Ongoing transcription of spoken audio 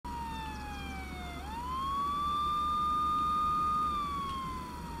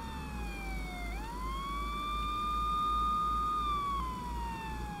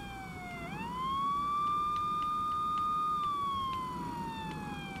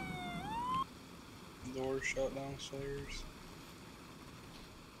door shut downstairs?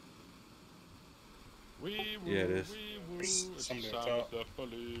 Yeah, it is. It's Somebody up sound top. of the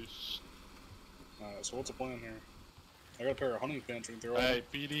police. Alright, so what's the plan here? I got a pair of hunting pants we can throw Hey,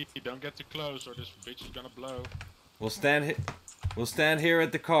 PD, don't get too close or this bitch is gonna blow. We'll stand here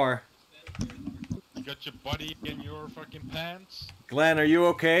at the car. You got your buddy in your fucking pants? Glenn, are you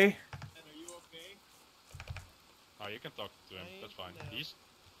okay? Oh, you can talk to him. That's fine. He's...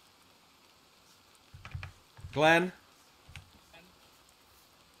 Glenn?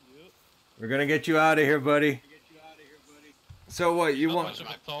 We're gonna get you out of here, buddy. So what, you want... Much of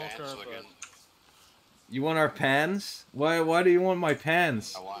a talker, but... You want our pans? Why do you want my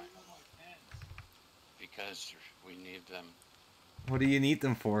pans? I want... Because we need them. What do you need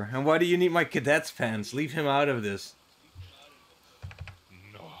them for? And why do you need my cadet's pants? Leave him out of this.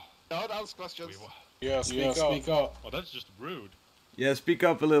 No. No, that was questions. Yeah, speak up. Well, that's just rude. Yeah, speak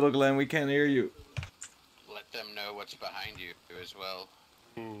up a little, Glenn. We can't hear you. Let them know what's behind you as well.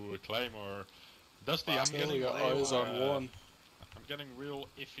 Ooh, a claymore. Dusty, I'm getting got real, eyes on one. I'm getting real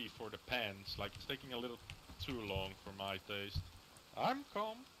iffy for the pants. Like, it's taking a little too long for my taste. I'm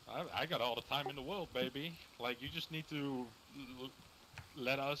calm. I got all the time in the world, baby. Like, you just need to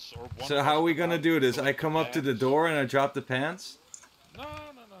let us or one. So how are we gonna do this? I come up to the door and I drop the pants? No.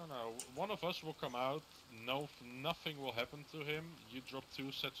 One of us will come out. No, nothing will happen to him. You drop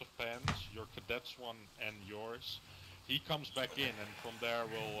 2 sets of pants, your cadet's one and yours. He comes back in, and from there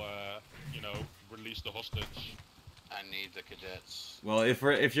we'll, you know, release the hostage. I need the cadets. Well,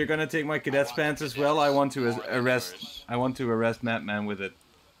 if you're gonna take my cadet's pants as well, I want to arrest Matman with it.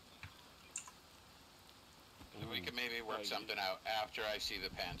 We can maybe work something out after I see the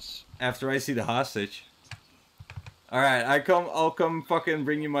pants. After I see the hostage. Alright, I'll come fucking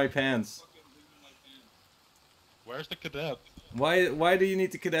bring you my pants. Where's the cadet? Why do you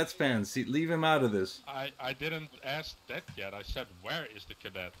need the cadet's pants? Leave him out of this. I didn't ask that yet. I said, where is the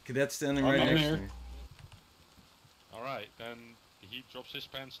cadet? Cadet's standing right next to me. Alright, then he drops his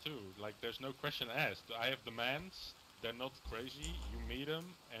pants too. Like, there's no question asked. I have demands. They're not crazy. You meet him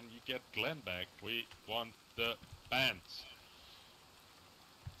and you get Glenn back. We want the pants.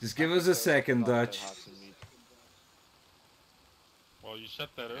 Just give us a second, Dutch. Well, you said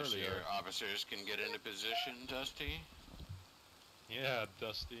that Yes, earlier. your officers can get into position, Dusty. Yeah,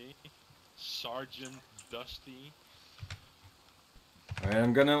 Dusty. Sergeant Dusty.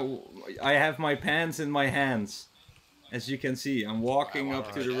 Alright, I have my pants in my hands. As you can see, I'm walking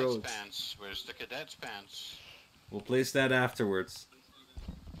up to the road. Pants. Where's the cadet's pants? We'll place that afterwards.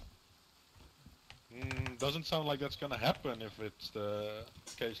 Doesn't sound like that's gonna happen if it's the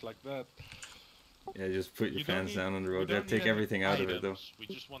case like that. Yeah, just put your pants down on the road there. Take everything out of it, though. We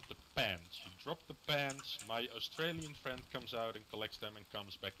just want the pants. You drop the pants, my Australian friend comes out and collects them and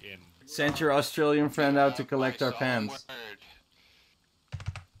comes back in. Send your Australian friend out to collect our pants.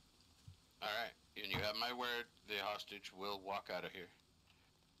 Alright, and you have my word, the hostage will walk out of here.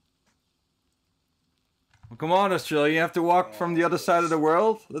 Well, come on, Australia. You have to walk from the other side of the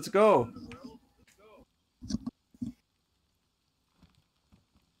world? Let's go.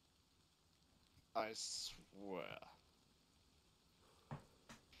 I swear.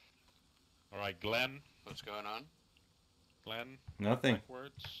 Alright, Glenn. What's going on? Glenn. Nothing.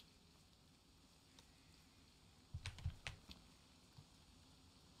 Backwards.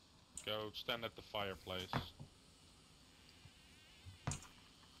 Go stand at the fireplace.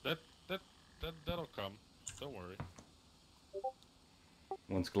 That'll come. Don't worry.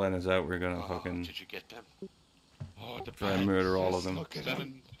 Once Glenn is out, we're gonna fucking did you get them? Oh, the try and murder all of them.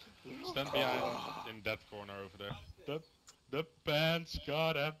 Stand behind in that corner over there. The pants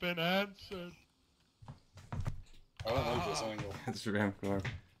God have been answered. I don't like this angle. It's RemCorp.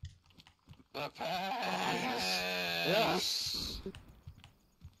 The pants! Yes!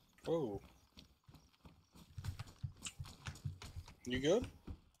 Oh. You good?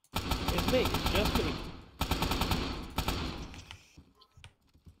 It's me. It's just me.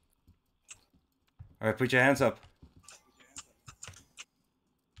 Alright, put your hands up.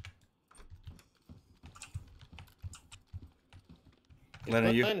 Glenn,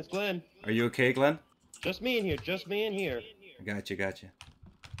 It's Glenn. Are you okay, Glenn? Just me in here. Just me in here. Gotcha.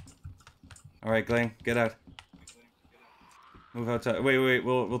 Alright, Glenn, get out. Move outside. Wait,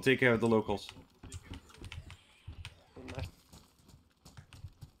 we'll take care of the locals.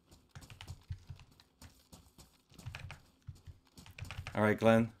 Alright,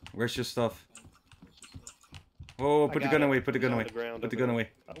 Glenn, where's your stuff? Whoa, put the gun away, put the gun away. Put the gun away.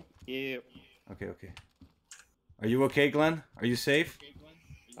 Oh, yeah. Okay. Are you okay, Glenn? Are you safe?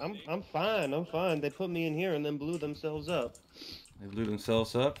 I'm fine. They put me in here and then blew themselves up. They blew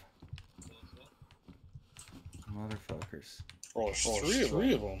themselves up? Motherfuckers. Oh, there's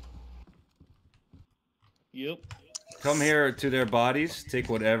three of them. Yep. Come here to their bodies. Take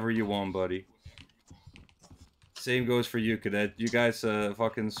whatever you want, buddy. Same goes for you, cadet. You guys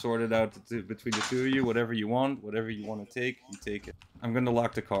fucking sort it out between the two of you. Whatever you want to take, you take it. I'm gonna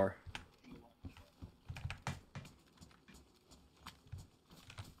lock the car.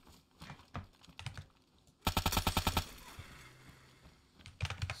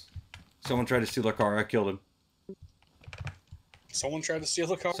 Someone tried to steal the car. I killed him. Someone tried to steal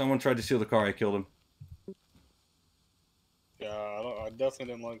the car? Someone tried to steal the car. I killed him. Yeah, I definitely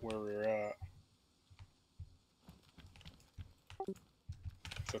didn't like where we were at.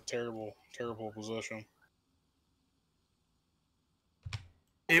 It's a terrible, terrible position.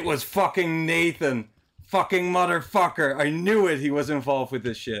 It was fucking Nathan. Fucking motherfucker. I knew it. He was involved with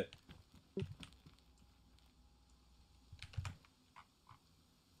this shit.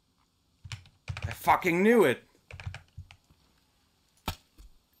 I fucking knew it.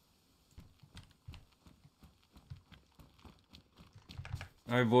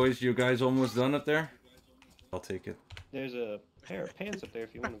 Alright, boys. You guys almost done up there? I'll take it. There's a pair of pants up there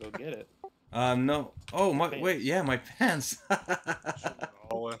if you want to go get it. No. Oh, my. Pants. Wait, yeah, my pants.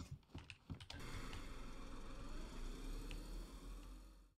 All in.